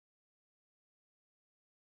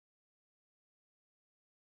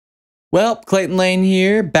Well, Claytonlane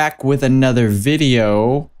here, back with another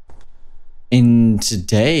video. And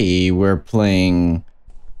today we're playing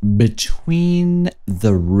Between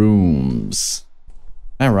the Rooms.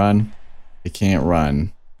 Can I run? I can't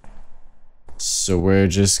run. So we're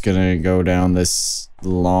just gonna go down this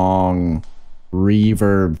long,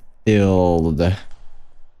 reverb-filled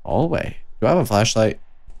hallway. Do I have a flashlight?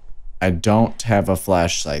 I don't have a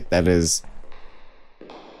flashlight. That is...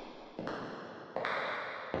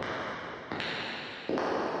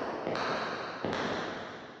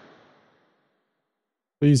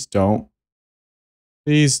 Please don't.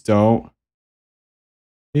 Please don't.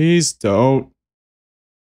 Please don't.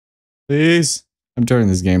 Please. I'm turning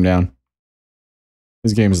this game down.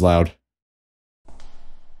 This game is loud.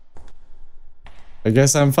 I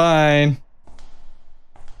guess I'm fine.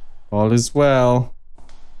 All is well.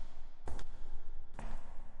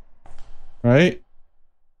 Right?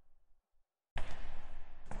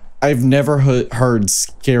 I've never heard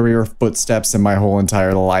scarier footsteps in my whole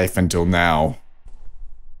entire life until now.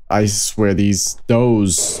 I swear those.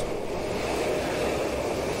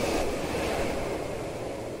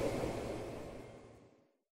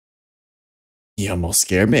 You almost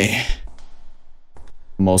scared me.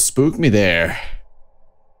 Almost spooked me there.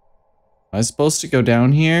 Am I supposed to go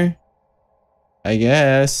down here? I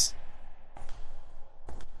guess.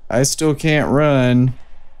 I still can't run.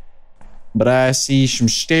 But I see some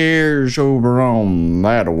stairs over on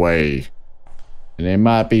that way. And it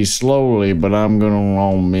might be slowly, but I'm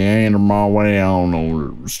gonna meander my way on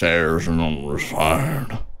over the stairs and on the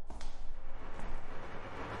side.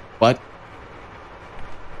 What?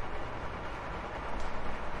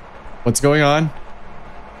 What's going on?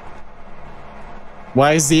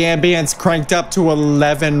 Why is the ambience cranked up to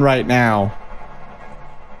 11 right now?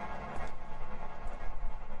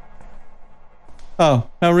 Oh,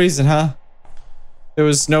 no reason, huh? There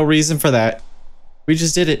was no reason for that. We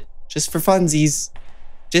just did it. Just for funsies.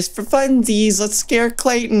 Just for funsies. Let's scare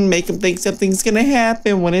Clayton. Make him think something's gonna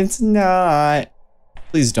happen when it's not.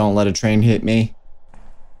 Please don't let a train hit me.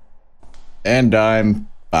 And I'm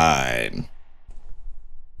fine.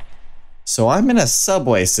 So I'm in a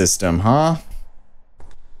subway system, huh?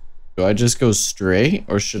 Do I just go straight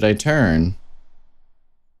or should I turn?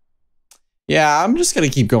 Yeah, I'm just gonna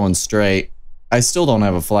keep going straight. I still don't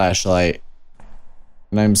have a flashlight.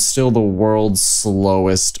 And I'm still the world's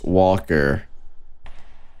slowest walker.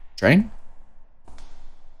 Train?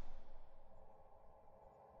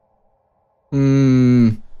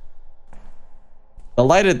 The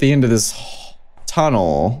light at the end of this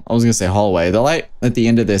tunnel, I was gonna say hallway, the light at the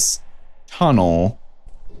end of this tunnel.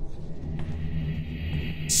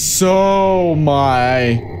 So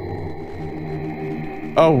my...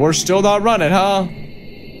 Oh, we're still not running, huh?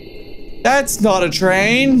 That's not a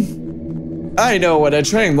train. I know what a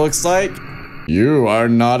train looks like. You are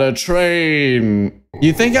not a train.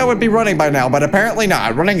 You think I would be running by now, but apparently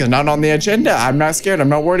not. Running is not on the agenda. I'm not scared. I'm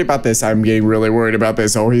not worried about this. I'm getting really worried about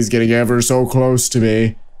this. Oh, he's getting ever so close to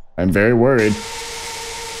me. I'm very worried.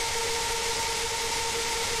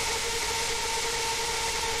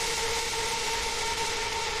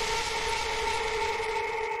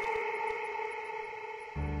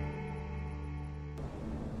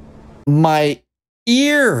 My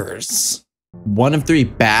ears. 1 of 3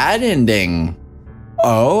 bad ending.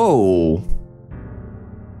 Oh.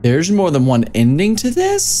 There's more than one ending to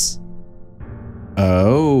this?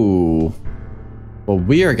 Oh. Well,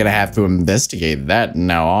 we are gonna have to investigate that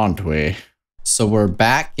now, aren't we? So we're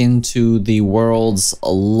back into the world's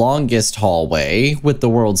longest hallway with the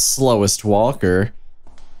world's slowest walker.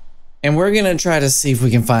 And we're gonna try to see if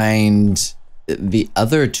we can find the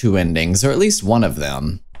other 2 endings, or at least one of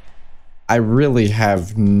them. I really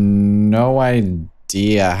have no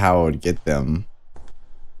idea how I would get them.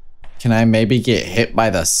 Can I maybe get hit by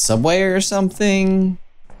the subway or something?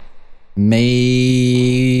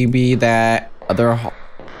 Maybe that other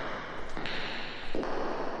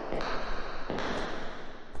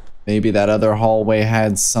hallway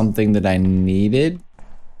had something that I needed?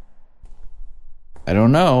 I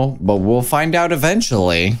don't know, but we'll find out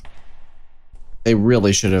eventually. They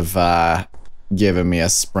really should have given me a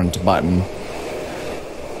sprint button.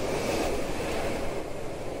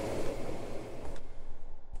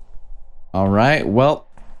 All right, well,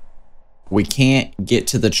 we can't get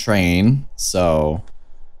to the train, so...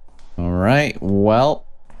 All right, well,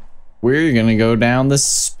 we're gonna go down the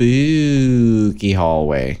spooky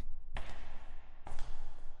hallway.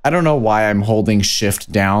 I don't know why I'm holding shift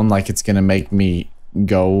down like it's gonna make me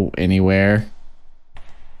go anywhere.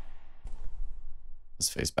 Let's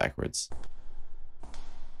face backwards.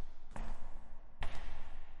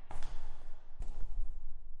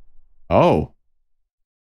 Oh.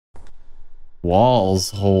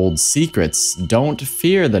 Walls hold secrets. Don't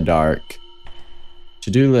fear the dark.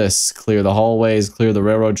 To-do lists. Clear the hallways, clear the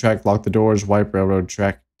railroad track, lock the doors, wipe railroad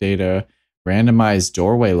track data, randomize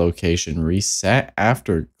doorway location, reset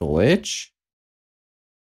after glitch?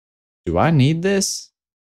 Do I need this?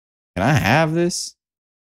 Can I have this?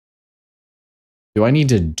 Do I need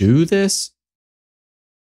to do this?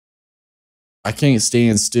 I can't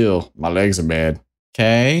stand still. My legs are bad.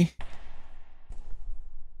 Okay.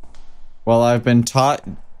 Well, I've been taught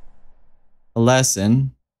a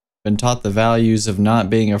lesson. Been taught the values of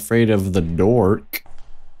not being afraid of the dork.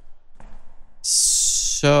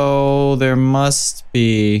 So there must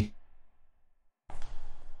be...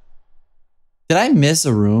 Did I miss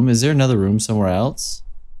a room? Is there another room somewhere else?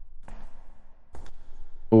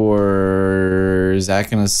 Or is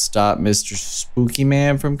that gonna stop Mr. Spooky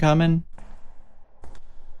Man from coming?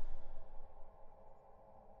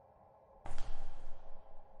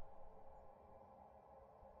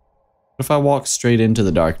 What if I walk straight into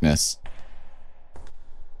the darkness?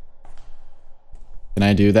 Can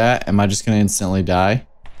I do that? Am I just gonna instantly die?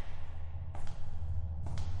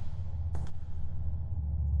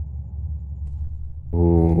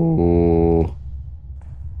 Ooh.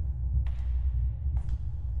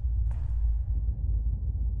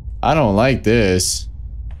 I don't like this.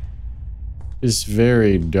 It's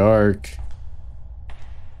very dark.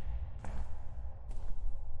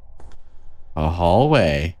 A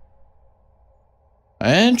hallway.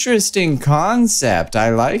 Interesting concept. I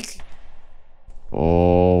like.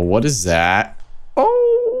 Oh, what is that?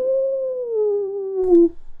 Oh,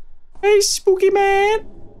 hey, spooky man.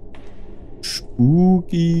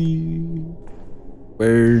 Spooky.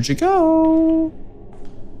 Where'd you go?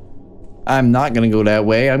 I'm not gonna go that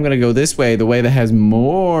way. I'm gonna go this way, the way that has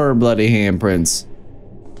more bloody handprints.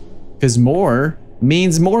 Because more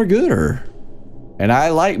means more gooder. And I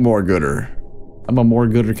like more gooder. I'm a more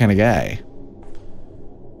gooder kind of guy.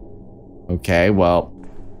 Okay, well,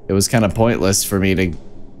 it was kind of pointless for me to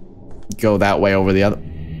go that way over the other.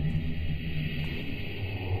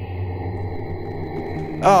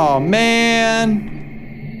 Oh, man.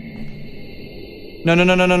 No, no,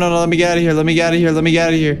 no, no, no, no, let me get out of here. Let me get out of here. Let me get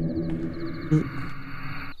out of here.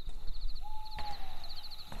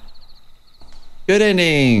 Good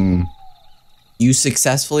ending. You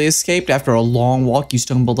successfully escaped. After a long walk, you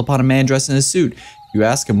stumbled upon a man dressed in a suit. You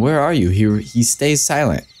ask him, where are you? He stays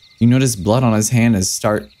silent. You notice blood on his hand and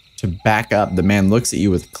start to back up. The man looks at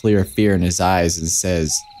you with clear fear in his eyes and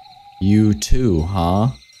says, you too, huh?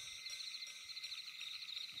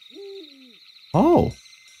 Oh.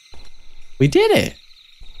 We did it.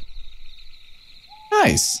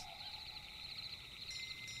 Nice.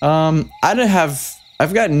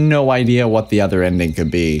 I've got no idea what the other ending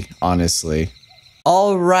could be, honestly.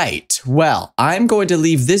 All right, well, I'm going to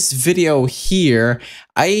leave this video here.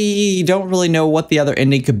 I don't really know what the other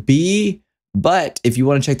ending could be, but if you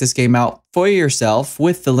want to check this game out for yourself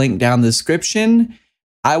with the link down the description,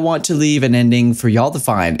 I want to leave an ending for y'all to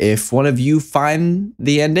find. If one of you find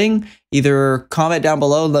the ending, either comment down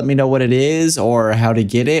below, let me know what it is or how to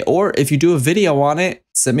get it, or if you do a video on it,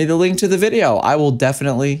 send me the link to the video. I will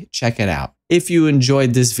definitely check it out. If you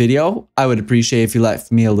enjoyed this video, I would appreciate if you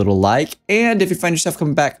left me a little like, and if you find yourself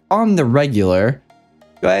coming back on the regular,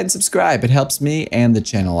 go ahead and subscribe. It helps me and the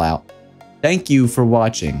channel out. Thank you for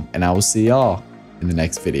watching, and I will see y'all in the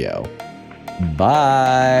next video.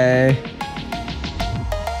 Bye!